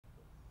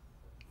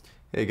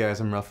Hey guys,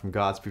 I'm Ralph from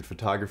Godspeed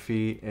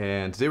Photography,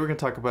 and today we're going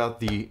to talk about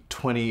the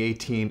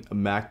 2018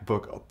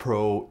 MacBook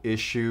Pro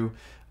issue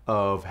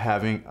of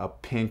having a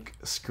pink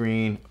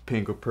screen,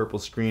 pink or purple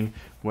screen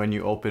when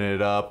you open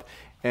it up.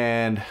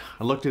 And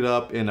I looked it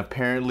up, and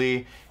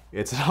apparently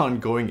it's an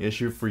ongoing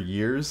issue for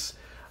years.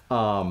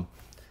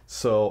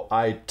 So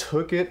I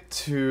took it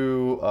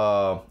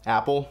to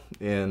Apple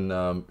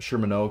in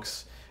Sherman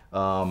Oaks,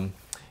 and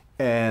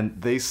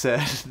they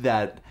said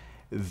that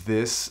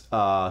this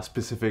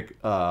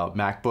specific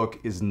MacBook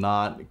is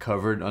not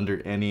covered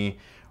under any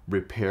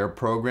repair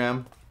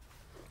program.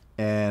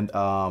 And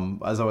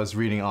as I was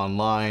reading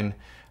online,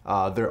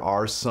 there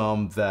are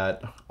some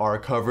that are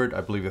covered. I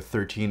believe the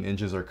 13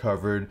 inches are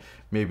covered,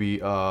 maybe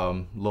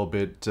a little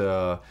bit,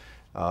 a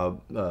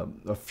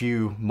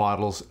few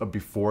models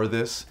before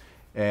this.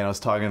 And I was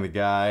talking to the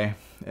guy,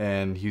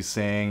 and he's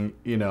saying,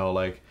 you know,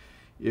 like,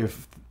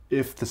 if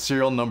the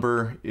serial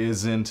number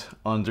isn't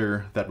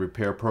under that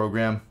repair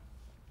program,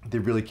 they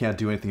really can't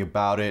do anything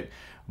about it.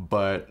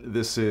 But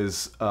this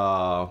is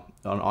an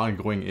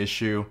ongoing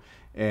issue,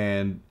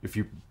 and if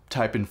you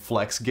type in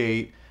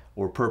Flexgate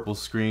or purple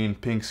screen,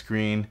 pink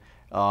screen,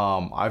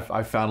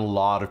 I've found a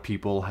lot of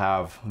people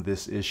have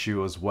this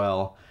issue as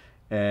well,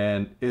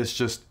 and it's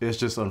just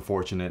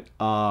unfortunate.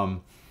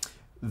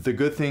 The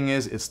good thing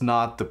is it's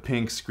not the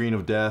pink screen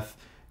of death,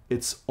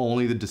 it's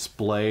only the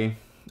display.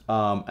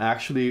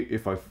 Actually,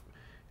 if I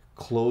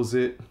close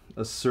it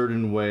a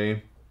certain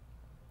way,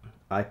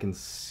 I can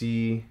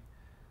see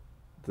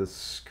the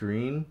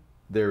screen.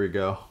 There we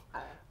go. I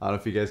don't know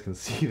if you guys can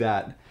see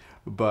that,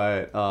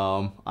 but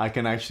I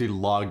can actually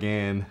log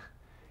in,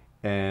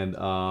 and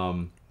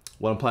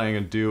what I'm planning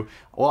to do,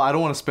 well, I don't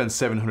want to spend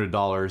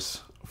 $700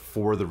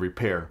 for the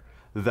repair.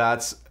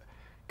 That's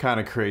kind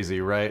of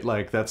crazy, right?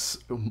 Like, that's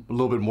a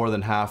little bit more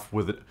than half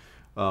with it,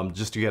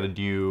 just to get a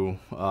new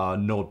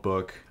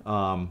notebook.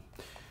 For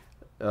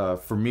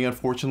me,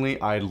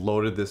 unfortunately, I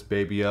loaded this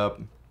baby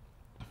up,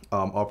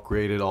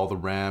 upgraded all the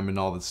RAM and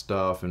all the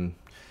stuff, and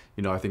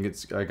you know, I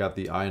got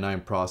the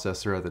i9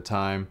 processor at the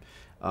time,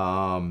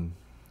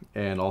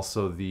 and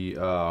also the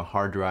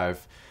hard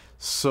drive.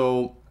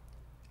 So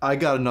I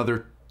got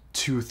another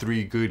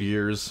 2-3 good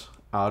years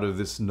out of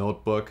this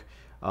notebook,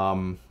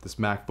 this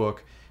MacBook,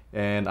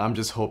 and I'm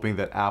just hoping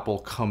that Apple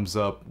comes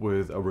up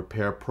with a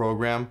repair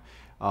program.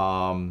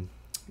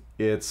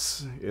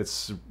 It's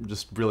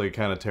just really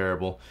kind of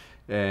terrible,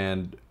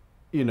 and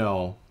you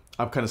know,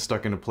 I'm kind of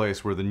stuck in a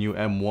place where the new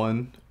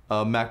M1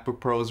 MacBook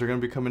Pros are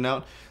going to be coming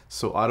out,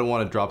 so I don't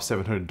want to drop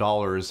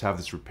 $700, have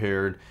this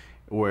repaired,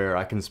 where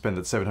I can spend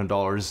that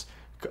 $700,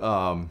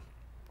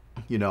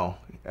 you know,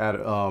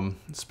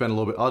 spend a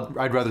little bit.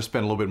 I'd rather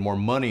spend a little bit more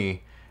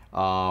money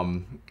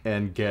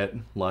and get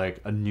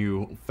like a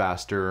new,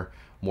 faster,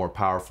 more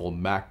powerful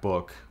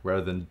MacBook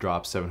rather than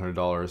drop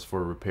 $700 for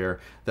a repair.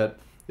 That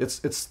this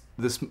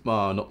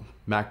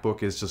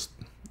MacBook is just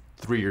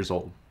 3 years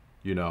old,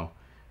 you know.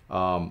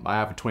 I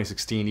have a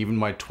 2016, even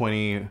my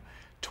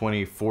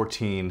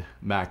 2014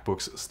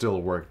 MacBooks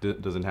still work,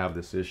 doesn't have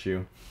this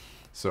issue.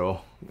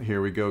 So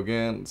here we go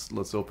again,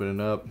 let's open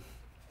it up.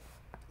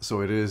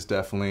 So it is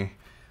definitely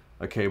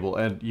a cable,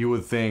 and you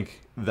would think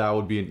that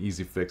would be an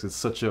easy fix. It's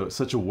such a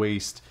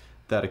waste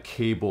that a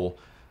cable,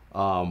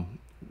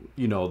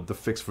 you know, the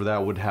fix for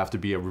that would have to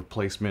be a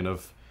replacement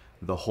of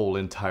the whole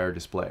entire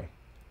display.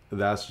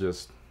 That's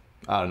just,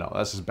 I don't know,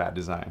 that's just bad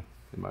design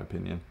in my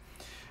opinion.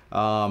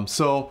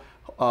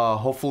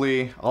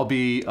 Hopefully I'll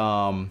be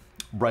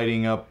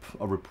writing up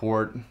a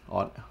report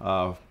on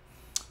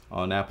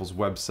Apple's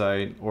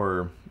website,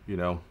 or you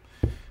know,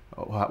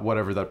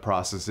 whatever that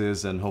process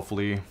is, and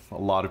hopefully a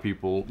lot of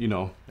people, you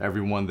know,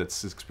 everyone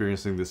that's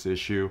experiencing this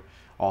issue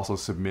also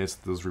submits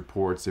those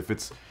reports. If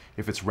it's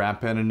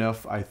rampant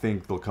enough, I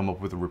think they'll come up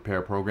with a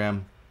repair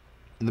program.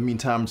 In the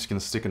meantime, I'm just gonna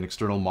stick an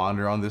external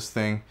monitor on this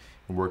thing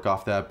and work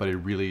off that, but it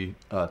really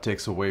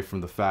takes away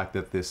from the fact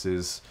that this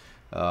is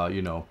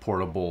you know,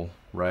 portable,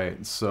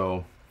 right?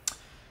 So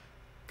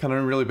kind of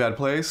in a really bad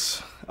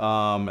place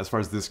as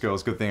far as this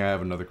goes. Good thing I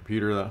have another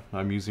computer that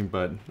I'm using,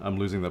 but I'm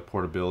losing the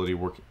portability,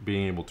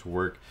 being able to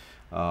work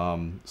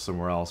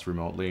somewhere else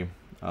remotely.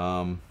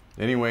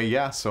 Anyway,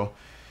 yeah, so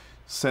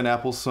send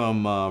Apple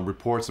some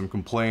reports, some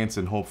complaints,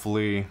 and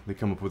hopefully they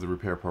come up with a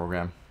repair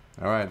program.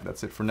 All right,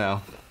 that's it for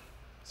now.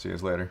 See you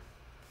guys later.